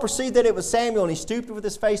 And Saul perceived that it was Samuel, and he stooped with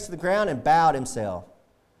his face to the ground and bowed himself.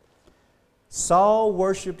 Saul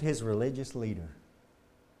worshiped his religious leader.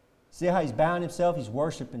 See how he's bowing himself? He's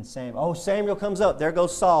worshiping Samuel. Oh, Samuel comes up. There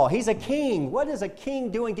goes Saul. He's a king. What is a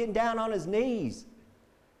king doing getting down on his knees?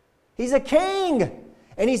 He's a king.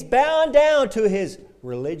 And he's bowing down to his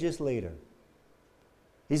religious leader.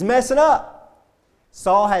 He's messing up.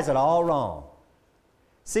 Saul has it all wrong.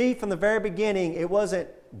 See, from the very beginning, it wasn't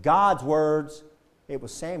God's words. It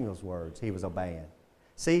was Samuel's words he was obeying.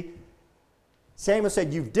 See, Samuel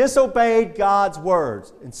said, you've disobeyed God's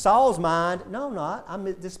words. In Saul's mind, no, I'm not. I'm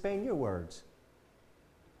disobeying your words.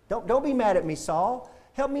 Don't be mad at me, Saul.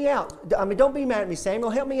 Help me out. Don't be mad at me, Samuel.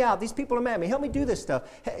 Help me out. These people are mad at me. Help me do this stuff.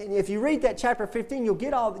 If you read that chapter 15, you'll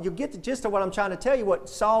get the gist of what I'm trying to tell you, what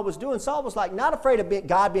Saul was doing. Saul was like not afraid of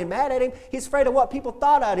God being mad at him. He's afraid of what people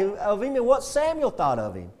thought of him and what Samuel thought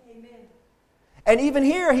of him. And even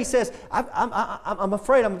here he says, I'm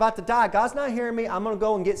afraid I'm about to die. God's not hearing me. I'm going to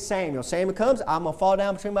go and get Samuel. Samuel comes. I'm going to fall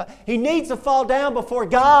down between He needs to fall down before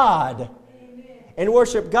God. Amen. And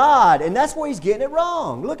worship God. And that's where he's getting it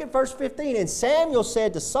wrong. Look at verse 15. And Samuel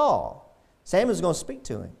said to Saul, Samuel's going to speak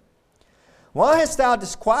to him, why hast thou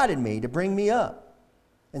disquieted me to bring me up?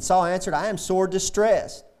 And Saul answered, I am sore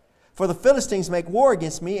distressed. For the Philistines make war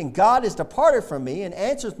against me, and God is departed from me, and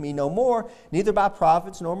answereth me no more, neither by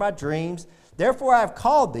prophets nor by dreams. Therefore I have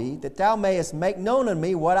called thee, that thou mayest make known unto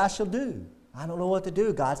me what I shall do. I don't know what to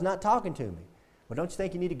do. God's not talking to me. Well, don't you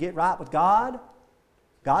think you need to get right with God?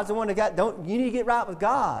 God's the one that you need to get right with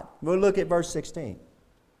God. We'll look at verse 16.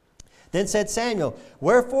 Then said Samuel,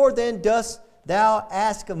 wherefore then dost thou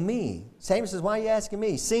ask of me? Samuel says, why are you asking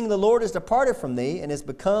me? Seeing the Lord is departed from thee, and is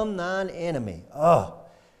become thine enemy. Oh,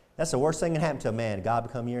 that's the worst thing that can happen to a man, God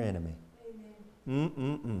become your enemy.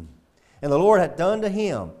 Amen. And the Lord hath done to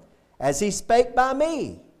him as he spake by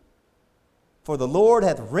me. For the Lord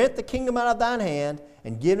hath rent the kingdom out of thine hand,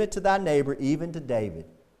 and given it to thy neighbor, even to David.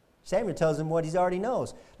 Samuel tells him what he already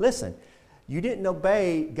knows. Listen, you didn't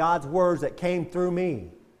obey God's words that came through me.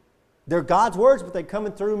 They're God's words, but they're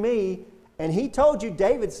coming through me. And he told you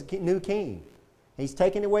David's the new king. He's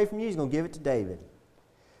taking it away from you. He's going to give it to David.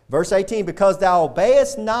 Verse 18, because thou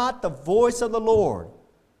obeyest not the voice of the Lord,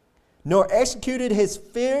 nor executed his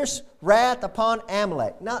fierce wrath upon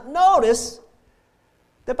Amalek. Now notice,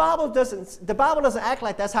 the Bible doesn't act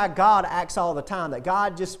like that's how God acts all the time, that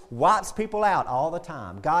God just wipes people out all the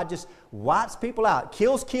time. God just wipes people out,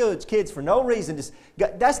 kills kids for no reason.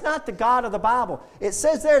 That's not the God of the Bible. It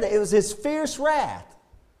says there that it was his fierce wrath.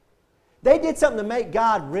 They did something to make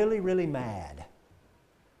God really, really mad.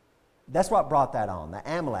 That's what brought that on, the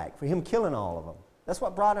Amalek, for him killing all of them. That's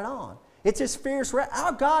what brought it on. It's his fierce wrath.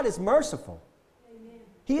 Our God is merciful. Amen.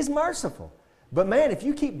 He is merciful. But man, if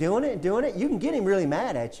you keep doing it, you can get him really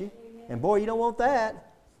mad at you. Amen. And boy, you don't want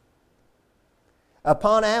that.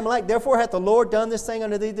 Upon Amalek, therefore hath the Lord done this thing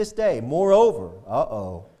unto thee this day. Moreover,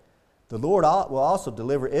 the Lord will also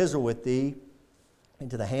deliver Israel with thee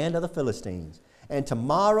into the hand of the Philistines. And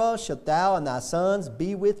tomorrow shalt thou and thy sons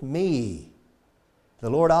be with me. The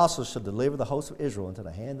Lord also shall deliver the host of Israel into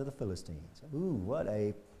the hand of the Philistines. Ooh,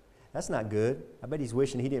 that's not good. I bet he's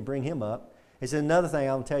wishing he didn't bring him up. He said, another thing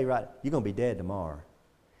I'm going to tell you right, you're going to be dead tomorrow.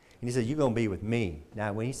 And he said, you're going to be with me.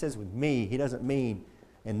 Now, when he says with me, he doesn't mean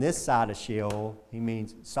in this side of Sheol. He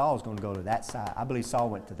means Saul's going to go to that side. I believe Saul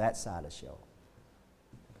went to that side of Sheol.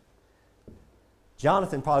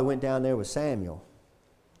 Jonathan probably went down there with Samuel.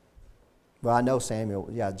 Well, I know Samuel.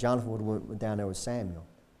 Yeah, Jonathan would have went down there with Samuel.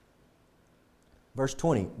 Verse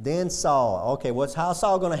 20. Then Saul. Okay, how's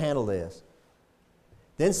Saul going to handle this?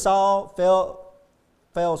 Then Saul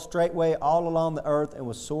fell straightway all along the earth and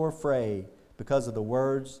was sore afraid because of the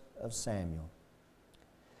words of Samuel.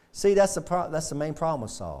 See, that's the main problem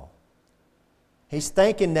with Saul. He's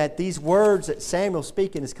thinking that these words that Samuel's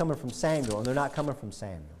speaking is coming from Samuel, and they're not coming from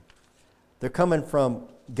Samuel. They're coming from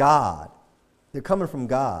God. They're coming from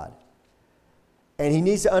God. And he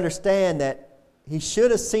needs to understand that he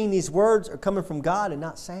should have seen these words are coming from God and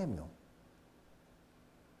not Samuel.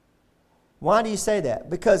 Why do you say that?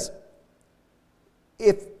 Because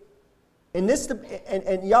if in this,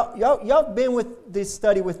 and y'all been with this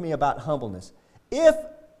study with me about humbleness. If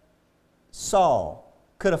Saul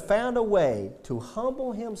could have found a way to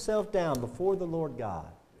humble himself down before the Lord God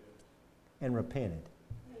and repented,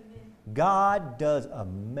 God does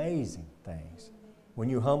amazing things when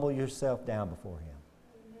you humble yourself down before Him.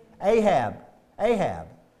 Ahab,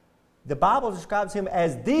 the Bible describes him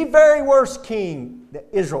as the very worst king that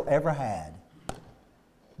Israel ever had.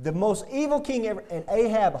 The most evil king ever. And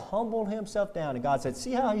Ahab humbled himself down. And God said,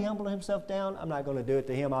 see how he humbled himself down? I'm not going to do it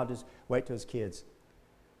to him. I'll just wait till his kids.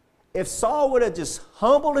 If Saul would have just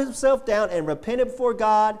humbled himself down and repented before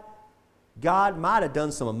God, God might have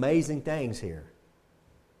done some amazing things here.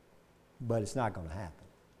 But it's not going to happen.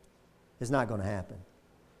 It's not going to happen.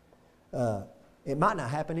 It might not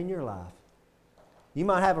happen in your life. You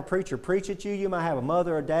might have a preacher preach at you. You might have a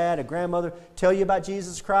mother, a dad, a grandmother tell you about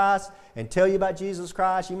Jesus Christ and tell you about Jesus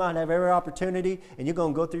Christ. You might have every opportunity, and you're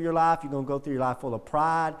going to go through your life. You're going to go through your life full of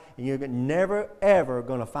pride, and you're never, ever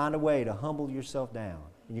going to find a way to humble yourself down.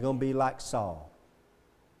 And you're going to be like Saul.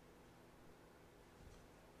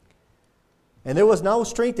 And there was no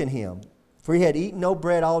strength in him, for he had eaten no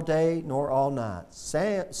bread all day nor all night.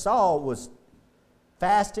 Saul was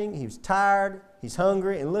fasting. He was tired. He's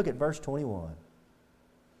hungry. And look at verse 21.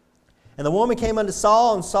 And the woman came unto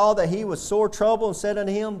Saul and saw that he was sore troubled and said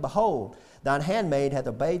unto him, Behold, thine handmaid hath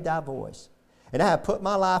obeyed thy voice. And I have put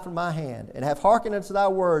my life in my hand, and have hearkened unto thy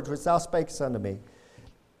words which thou spakest unto me.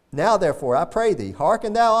 Now therefore, I pray thee,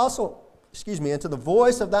 hearken thou also, unto the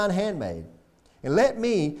voice of thine handmaid. And let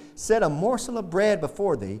me set a morsel of bread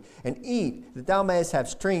before thee, and eat, that thou mayest have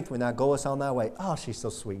strength when thou goest on thy way. Oh, she's so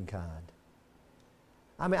sweet and kind.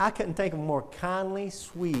 I mean, I couldn't think of a more kindly,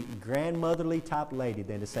 sweet, grandmotherly type lady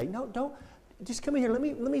than to say, no, don't, just come in here. Let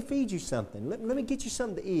me feed you something. Let me get you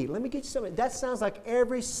something to eat. Let me get you something. That sounds like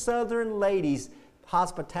every Southern lady's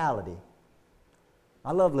hospitality.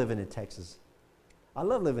 I love living in Texas. I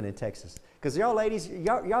love living in Texas. Because y'all ladies,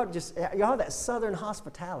 y'all have that Southern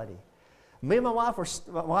hospitality. Me and my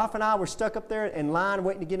wife and I were stuck up there in line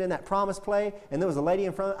waiting to get in that promise play, and there was a lady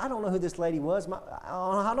in front of me. I don't know who this lady was.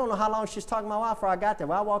 I don't know how long she was talking to my wife before I got there.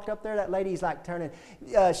 When I walked up there, that lady's like turning.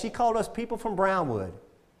 She called us people from Brownwood.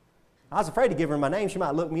 I was afraid to give her my name. She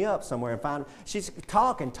might look me up somewhere and find. She's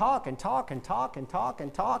talking.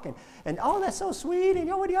 And oh, that's so sweet. And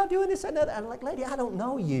what are y'all doing this and that? I'm like, lady, I don't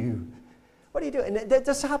know you. What are you doing? And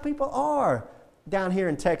that's how people are down here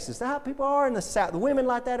in Texas. That's how people are in the South. The women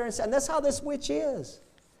like that are in the South. And that's how this witch is.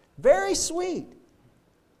 Very sweet.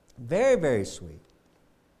 Very, very sweet.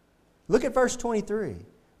 Look at verse 23.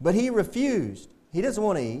 But he refused. He doesn't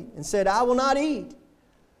want to eat. And said, I will not eat.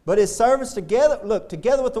 But his servants together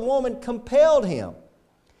with the woman, compelled him.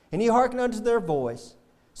 And he hearkened unto their voice.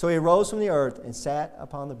 So he arose from the earth and sat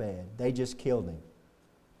upon the bed. They just killed him.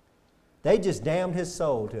 They just damned his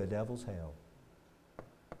soul to a devil's hell.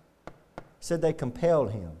 Said they compelled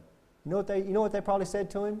him. You know what they probably said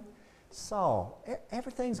to him? Saul,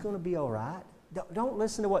 everything's going to be all right. Don't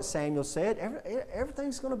listen to what Samuel said.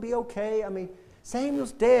 Everything's going to be okay. I mean,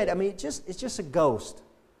 Samuel's dead. I mean, it's just a ghost.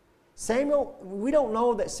 Samuel, we don't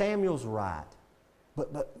know that Samuel's right.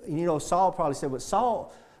 But Saul probably said,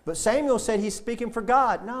 but Samuel said he's speaking for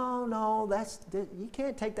God. No, you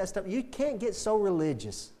can't take that stuff. You can't get so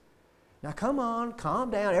religious. Now come on, calm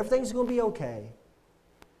down. Everything's going to be okay.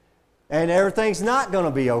 And everything's not going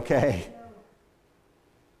to be okay.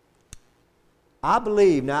 I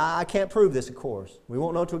believe, now I can't prove this, of course. We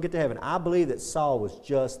won't know until we get to heaven. I believe that Saul was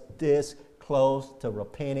just this close to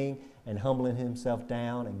repenting and humbling himself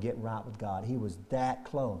down and getting right with God. He was that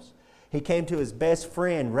close. He came to his best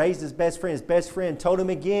friend, raised his best friend. His best friend told him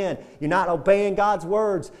again, you're not obeying God's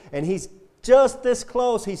words. And he's just this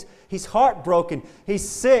close. He's heartbroken. He's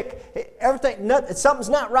sick. Something's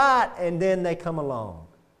not right. And then they come along.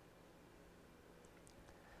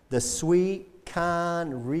 The sweet,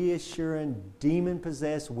 kind, reassuring,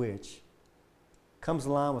 demon-possessed witch comes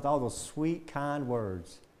along with all those sweet, kind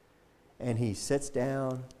words. And he sits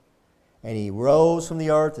down, and he rose from the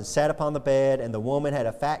earth and sat upon the bed, and the woman had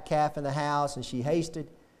a fat calf in the house, and she hasted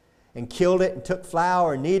and killed it and took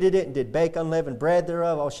flour and kneaded it and did bake unleavened bread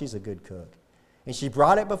thereof. Oh, she's a good cook. And she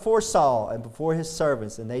brought it before Saul and before his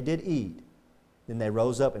servants, and they did eat. Then they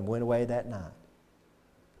rose up and went away that night.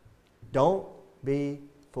 Don't be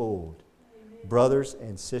fooled. Amen. Brothers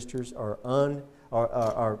and sisters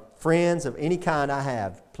or friends of any kind I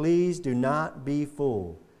have, please do not be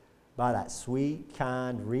fooled by that sweet,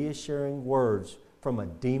 kind, reassuring words from a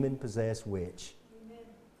demon-possessed witch. Amen.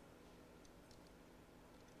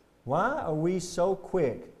 Why are we so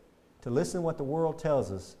quick to listen to what the world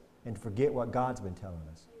tells us and forget what God's been telling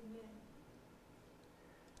us?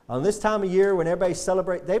 On this time of year when everybody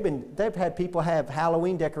celebrates, they've had people have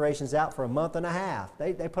Halloween decorations out for a month and a half.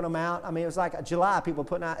 They put them out. I mean, it was like July, people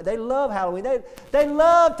putting out. They love Halloween. They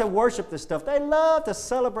love to worship this stuff. They love to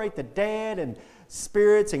celebrate the dead and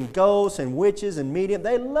spirits and ghosts and witches and medium.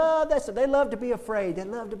 They love that stuff. They love to be afraid. They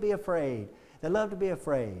love to be afraid. They love to be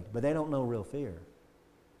afraid, but they don't know real fear.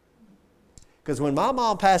 Because when my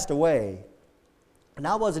mom passed away, and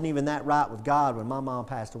I wasn't even that right with God when my mom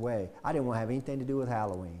passed away, I didn't want to have anything to do with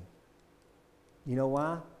Halloween. You know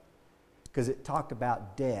why? Because it talked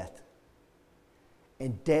about death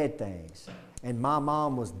and dead things. And my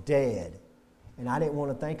mom was dead. And I didn't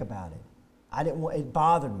want to think about it. It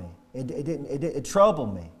bothered me. It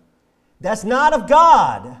troubled me. That's not of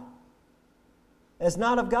God. That's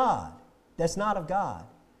not of God. That's not of God.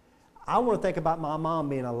 I want to think about my mom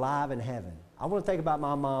being alive in heaven. I want to think about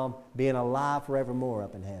my mom being alive forevermore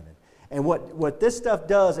up in heaven. And what this stuff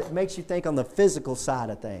does, it makes you think on the physical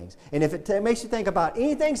side of things. And if it makes you think about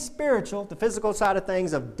anything spiritual, the physical side of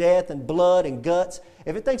things of death and blood and guts,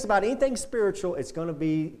 if it thinks about anything spiritual, it's going to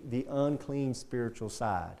be the unclean spiritual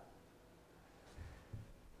side.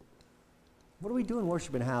 What are we doing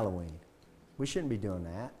worshiping Halloween? We shouldn't be doing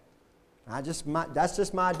that. That's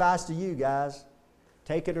just my advice to you guys.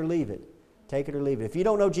 Take it or leave it. Take it or leave it. If you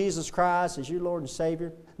don't know Jesus Christ as your Lord and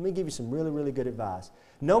Savior, let me give you some really, really good advice.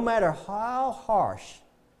 No matter how harsh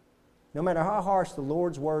the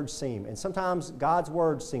Lord's words seem, and sometimes God's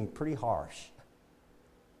words seem pretty harsh,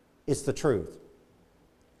 it's the truth.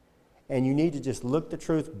 And you need to just look the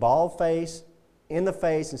truth bald face in the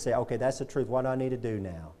face and say, okay, that's the truth. What do I need to do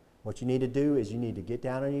now? What you need to do is you need to get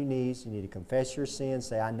down on your knees. You need to confess your sins.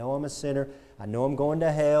 Say, I know I'm a sinner. I know I'm going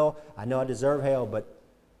to hell. I know I deserve hell, but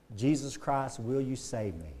Jesus Christ, will you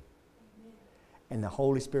save me? And the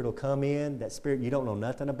Holy Spirit will come in, that spirit you don't know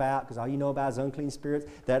nothing about, because all you know about is unclean spirits.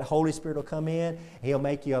 That Holy Spirit will come in. He'll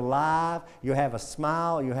make you alive. You'll have a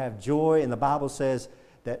smile. You'll have joy. And the Bible says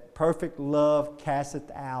that perfect love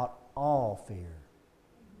casteth out all fear.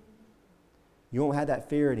 You won't have that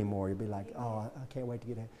fear anymore. You'll be like, oh, I can't wait to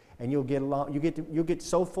get in. And you'll get along. You'll get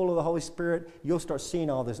so full of the Holy Spirit, you'll start seeing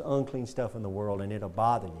all this unclean stuff in the world, and it'll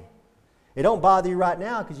bother you. It don't bother you right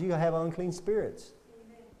now because you have unclean spirits.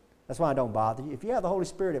 That's why it don't bother you. If you have the Holy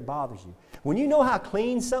Spirit, it bothers you. When you know how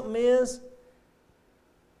clean something is,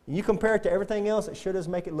 and you compare it to everything else, it sure does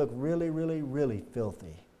make it look really, really, really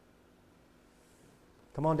filthy.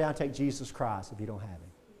 Come on down and take Jesus Christ if you don't have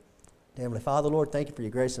Him. Dear Heavenly Father, Lord, thank you for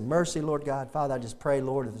your grace and mercy, Lord God. Father, I just pray,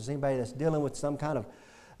 Lord, if there's anybody that's dealing with some kind of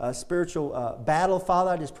spiritual battle,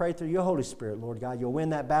 Father, I just pray through your Holy Spirit, Lord God. You'll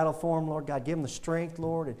win that battle for them, Lord God. Give them the strength,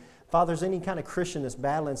 Lord. And Father, there's any kind of Christian that's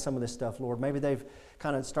battling some of this stuff, Lord. Maybe they've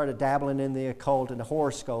kind of started dabbling in the occult and the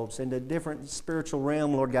horoscopes and the different spiritual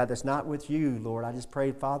realm, Lord God, that's not with you, Lord. I just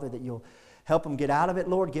pray, Father, that you'll help them get out of it,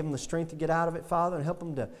 Lord. Give them the strength to get out of it, Father, and help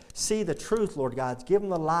them to see the truth, Lord God. Give them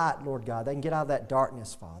the light, Lord God. They can get out of that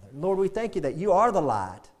darkness, Father. Lord, we thank you that you are the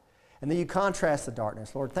light and that you contrast the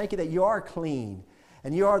darkness, Lord. Thank you that you are clean.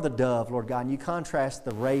 And you are the dove, Lord God, and you contrast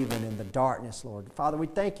the raven and the darkness, Lord. Father, we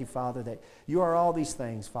thank you, Father, that you are all these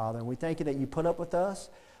things, Father. And we thank you that you put up with us,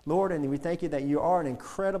 Lord, and we thank you that you are an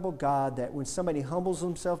incredible God, that when somebody humbles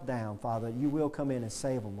themselves down, Father, you will come in and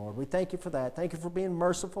save them, Lord. We thank you for that. Thank you for being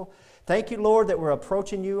merciful. Thank you, Lord, that we're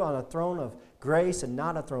approaching you on a throne of grace and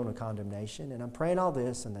not a throne of condemnation. And I'm praying all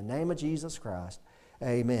this in the name of Jesus Christ.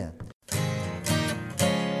 Amen.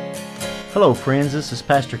 Hello, friends. This is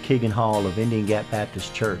Pastor Keegan Hall of Indian Gap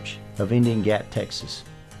Baptist Church of Indian Gap, Texas.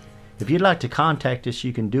 If you'd like to contact us,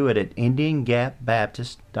 you can do it at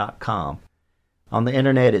IndianGapBaptist.com. On the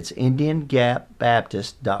internet, it's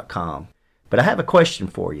IndianGapBaptist.com. But I have a question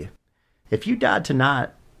for you. If you died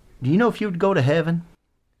tonight, do you know if you would go to heaven?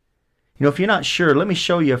 You know, if you're not sure, let me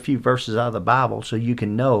show you a few verses out of the Bible so you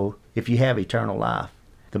can know if you have eternal life.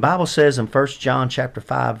 The Bible says in 1 John chapter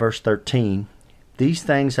 5, verse 13, "These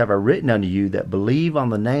things have I written unto you that believe on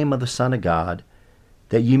the name of the Son of God,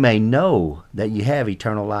 that you may know that you have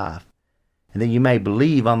eternal life, and that you may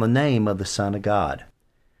believe on the name of the Son of God."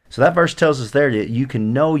 So that verse tells us there that you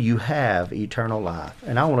can know you have eternal life.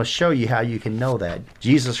 And I want to show you how you can know that.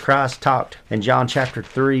 Jesus Christ talked in John chapter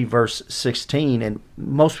 3, verse 16, and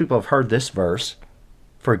most people have heard this verse.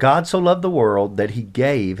 "For God so loved the world that he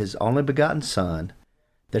gave his only begotten Son,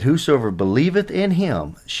 that whosoever believeth in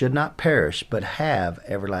him should not perish, but have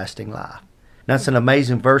everlasting life." That's an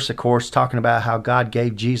amazing verse, of course, talking about how God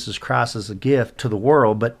gave Jesus Christ as a gift to the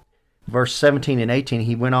world. But verse 17 and 18,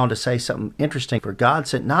 he went on to say something interesting. "For God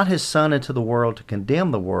sent not his Son into the world to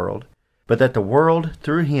condemn the world, but that the world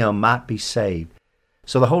through him might be saved.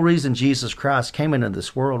 So the whole reason Jesus Christ came into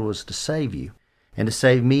this world was to save you, and to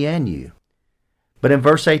save me and you. But in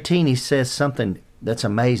verse 18, he says something that's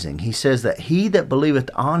amazing. He says that he that believeth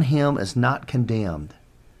on him is not condemned.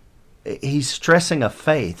 He's stressing a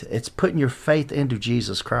faith. It's putting your faith into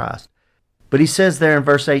Jesus Christ. But he says there in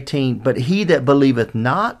verse 18, but he that believeth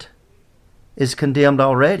not is condemned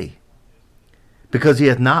already, because he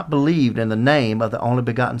hath not believed in the name of the only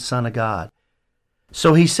begotten Son of God.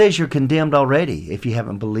 So he says you're condemned already if you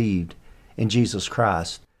haven't believed in Jesus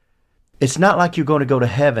Christ. It's not like you're going to go to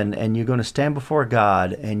heaven and you're going to stand before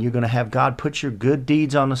God and you're going to have God put your good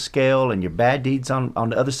deeds on the scale and your bad deeds on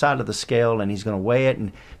the other side of the scale, and he's going to weigh it.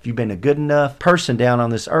 And if you've been a good enough person down on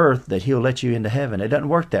this earth, that he'll let you into heaven. It doesn't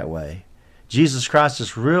work that way. Jesus Christ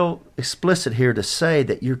is real explicit here to say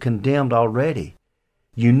that you're condemned already.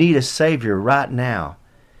 You need a Savior right now.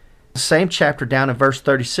 Same chapter down in verse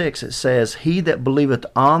 36, it says, he that believeth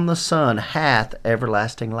on the Son hath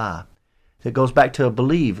everlasting life. It goes back to a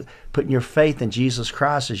believe, putting your faith in Jesus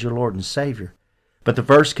Christ as your Lord and Savior. But the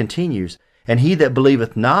verse continues, and he that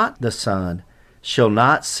believeth not the Son shall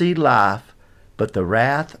not see life, but the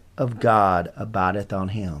wrath of God abideth on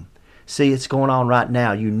him. See, it's going on right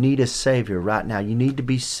now. You need a Savior right now. You need to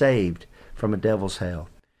be saved from a devil's hell.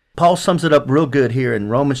 Paul sums it up real good here in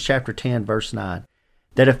Romans chapter 10, verse 9,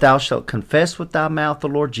 that if thou shalt confess with thy mouth the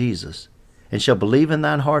Lord Jesus, and shalt believe in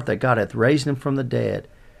thine heart that God hath raised him from the dead,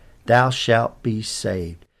 thou shalt be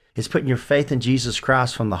saved. It's putting your faith in Jesus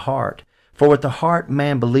Christ from the heart. For with the heart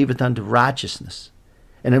man believeth unto righteousness,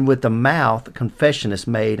 and then with the mouth confession is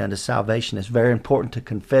made unto salvation. It's very important to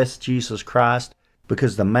confess Jesus Christ,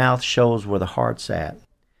 because the mouth shows where the heart's at.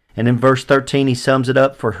 And in verse 13 he sums it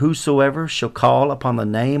up, for whosoever shall call upon the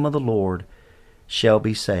name of the Lord shall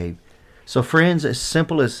be saved. So friends, as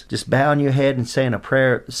simple as just bowing your head and saying a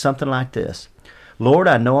prayer, something like this. Lord,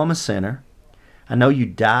 I know I'm a sinner. I know you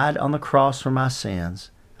died on the cross for my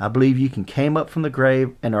sins. I believe you came up from the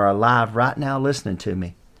grave and are alive right now listening to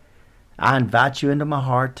me. I invite you into my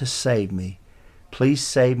heart to save me. Please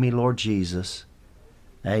save me, Lord Jesus.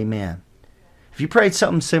 Amen. If you prayed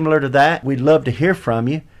something similar to that, we'd love to hear from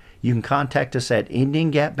you. You can contact us at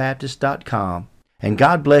IndianGapBaptist.com. And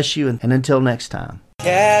God bless you, and until next time.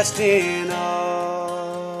 Casting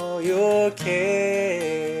all your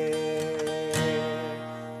care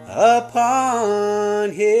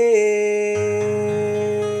upon him.